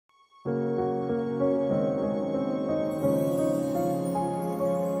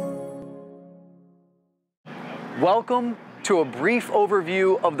Welcome to a brief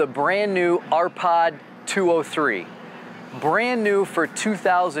overview of the brand new Rpod 203. Brand new for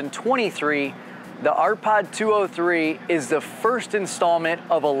 2023, the Rpod 203 is the first installment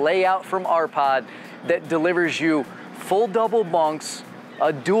of a layout from Rpod that delivers you full double bunks,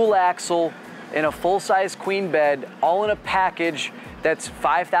 a dual axle, and a full-size queen bed, all in a package that's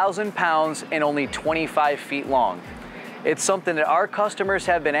 5,000 pounds and only 25 feet long. It's something that our customers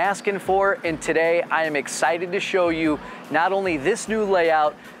have been asking for, and today I am excited to show you not only this new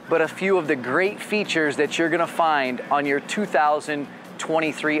layout, but a few of the great features that you're gonna find on your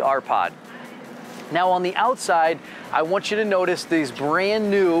 2023 Rpod. Now on the outside, I want you to notice these brand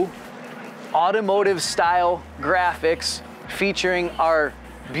new automotive style graphics featuring our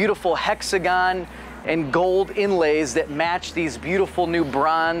beautiful hexagon and gold inlays that match these beautiful new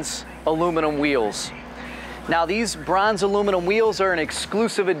bronze aluminum wheels. Now these bronze aluminum wheels are an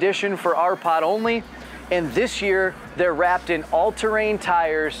exclusive edition for Rpod only, and this year they're wrapped in all-terrain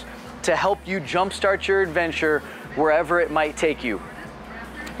tires to help you jumpstart your adventure wherever it might take you.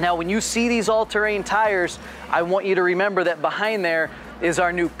 Now when you see these all-terrain tires, I want you to remember that behind there is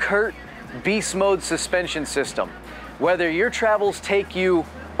our new CURT Beast Mode suspension system. Whether your travels take you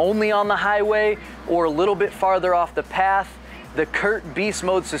only on the highway or a little bit farther off the path, the CURT Beast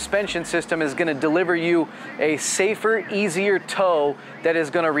Mode suspension system is going to deliver you a safer, easier tow that is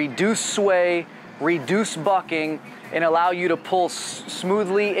going to reduce sway, reduce bucking, and allow you to pull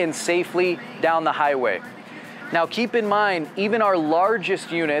smoothly and safely down the highway. Now keep in mind, even our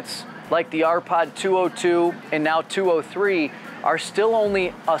largest units, like the Rpod 202 and now 203, are still only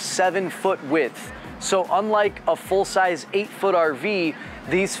a 7-foot width. So unlike a full-size 8-foot RV,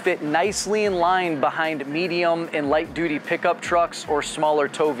 these fit nicely in line behind medium and light-duty pickup trucks or smaller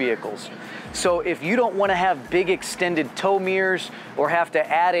tow vehicles. So if you don't want to have big extended tow mirrors or have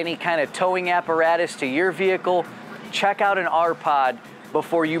to add any kind of towing apparatus to your vehicle, check out an Rpod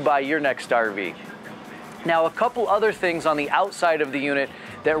before you buy your next RV. Now a couple other things on the outside of the unit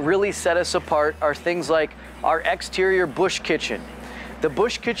that really set us apart are things like our exterior bush kitchen. The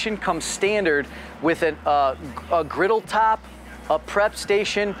bush kitchen comes standard with a griddle top, a prep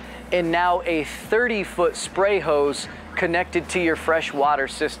station, and now a 30-foot spray hose connected to your fresh water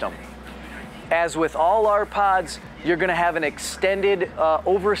system. As with all Rpods, you're gonna have an extended,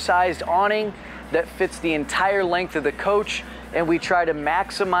 oversized awning that fits the entire length of the coach, and we try to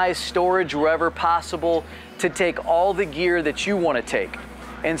maximize storage wherever possible to take all the gear that you wanna take.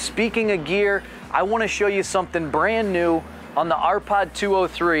 And speaking of gear, I wanna show you something brand new on the Rpod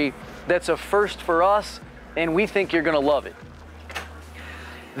 203 that's a first for us, and we think you're gonna love it.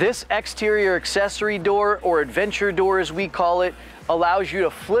 This exterior accessory door, or adventure door as we call it, allows you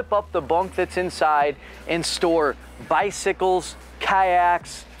to flip up the bunk that's inside and store bicycles,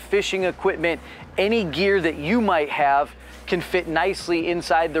 kayaks, fishing equipment, any gear that you might have can fit nicely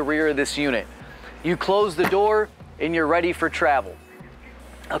inside the rear of this unit. You close the door and you're ready for travel.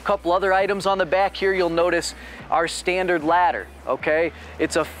 A couple other items on the back here, you'll notice our standard ladder, okay?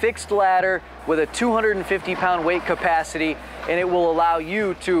 It's a fixed ladder with a 250-pound weight capacity, and it will allow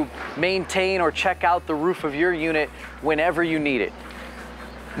you to maintain or check out the roof of your unit whenever you need it.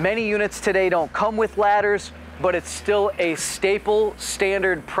 Many units today don't come with ladders, but it's still a staple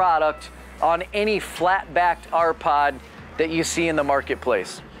standard product on any flat-backed Rpod that you see in the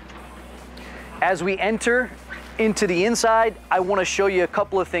marketplace. As we enter into the inside, I want to show you a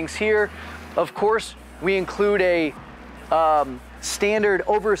couple of things here. Of course, we include a standard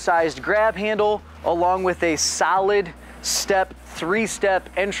oversized grab handle along with a solid step, 3-step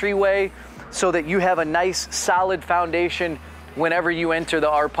entryway so that you have a nice solid foundation whenever you enter the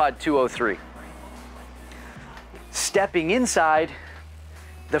Rpod 203. Stepping inside,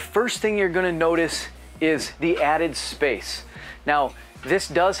 the first thing you're going to notice is the added space. Now, this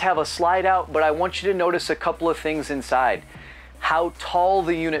does have a slide out, but I want you to notice a couple of things inside. How tall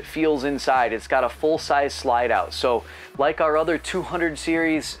the unit feels inside. It's got a full-size slide out. So like our other 200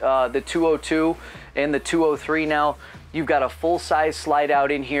 series, the 202 and the 203 now, you've got a full-size slide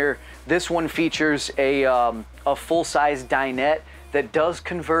out in here. This one features a full-size dinette that does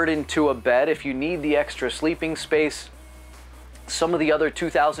convert into a bed if you need the extra sleeping space. Some of the other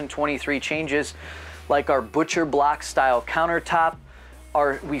 2023 changes, like our butcher block style countertop,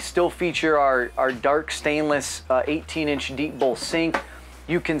 we still feature our dark stainless 18-inch deep bowl sink.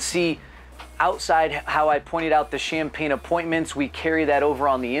 You can see outside how I pointed out the champagne appointments. We carry that over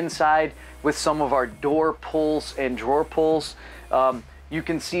on the inside with some of our door pulls and drawer pulls. You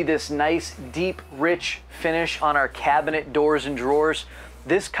can see this nice, deep, rich finish on our cabinet doors and drawers.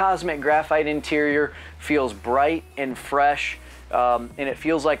 This cosmic graphite interior feels bright and fresh, and it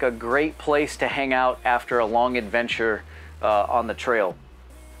feels like a great place to hang out after a long adventure on the trail.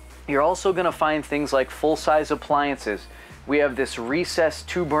 You're also going to find things like full-size appliances. We have this recessed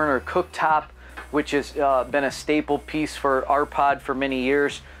 2-burner cooktop, which has been a staple piece for Rpod for many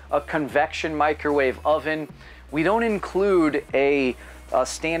years, a convection microwave oven. We don't include a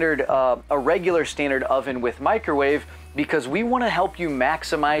regular standard oven with microwave because we want to help you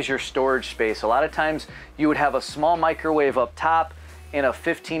maximize your storage space. A lot of times you would have a small microwave up top and a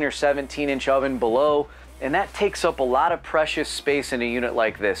 15 or 17-inch oven below, and that takes up a lot of precious space in a unit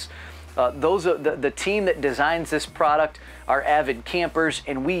like this. The team that designs this product are avid campers,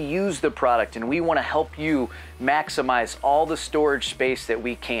 and we use the product, and we want to help you maximize all the storage space that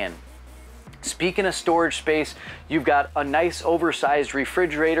we can. Speaking of storage space, you've got a nice oversized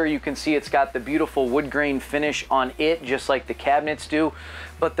refrigerator. You can see it's got the beautiful wood grain finish on it, just like the cabinets do.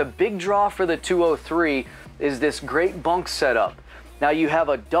 But the big draw for the 203 is this great bunk setup. Now you have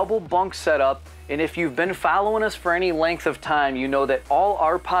a double bunk setup, and if you've been following us for any length of time, you know that all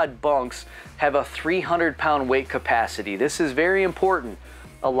Rpod bunks have a 300-pound weight capacity. This is very important.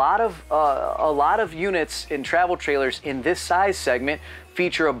 A lot of units in travel trailers in this size segment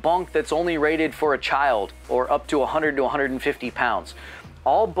feature a bunk that's only rated for a child, or up to 100 to 150 pounds.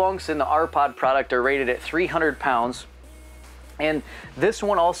 All bunks in the Rpod product are rated at 300 pounds. And this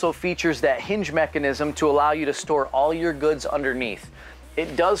one also features that hinge mechanism to allow you to store all your goods underneath.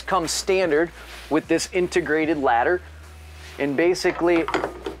 It does come standard with this integrated ladder, and basically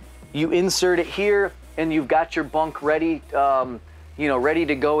you insert it here and you've got your bunk ready, ready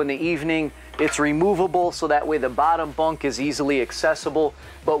to go in the evening. It's removable, so that way the bottom bunk is easily accessible.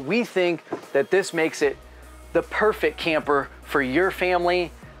 But we think that this makes it the perfect camper for your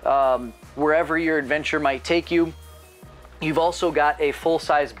family, wherever your adventure might take you. You've also got a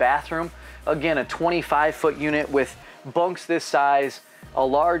full-size bathroom. Again, a 25-foot unit with bunks this size, a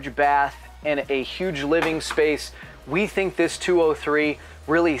large bath, and a huge living space. We think this 203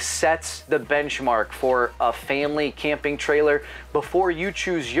 really sets the benchmark for a family camping trailer. Before you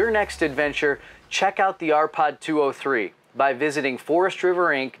choose your next adventure, check out the Rpod 203 by visiting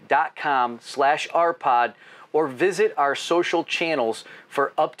forestriverinc.com/Rpod or visit our social channels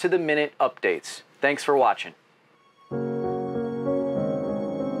for up-to-the-minute updates. Thanks for watching.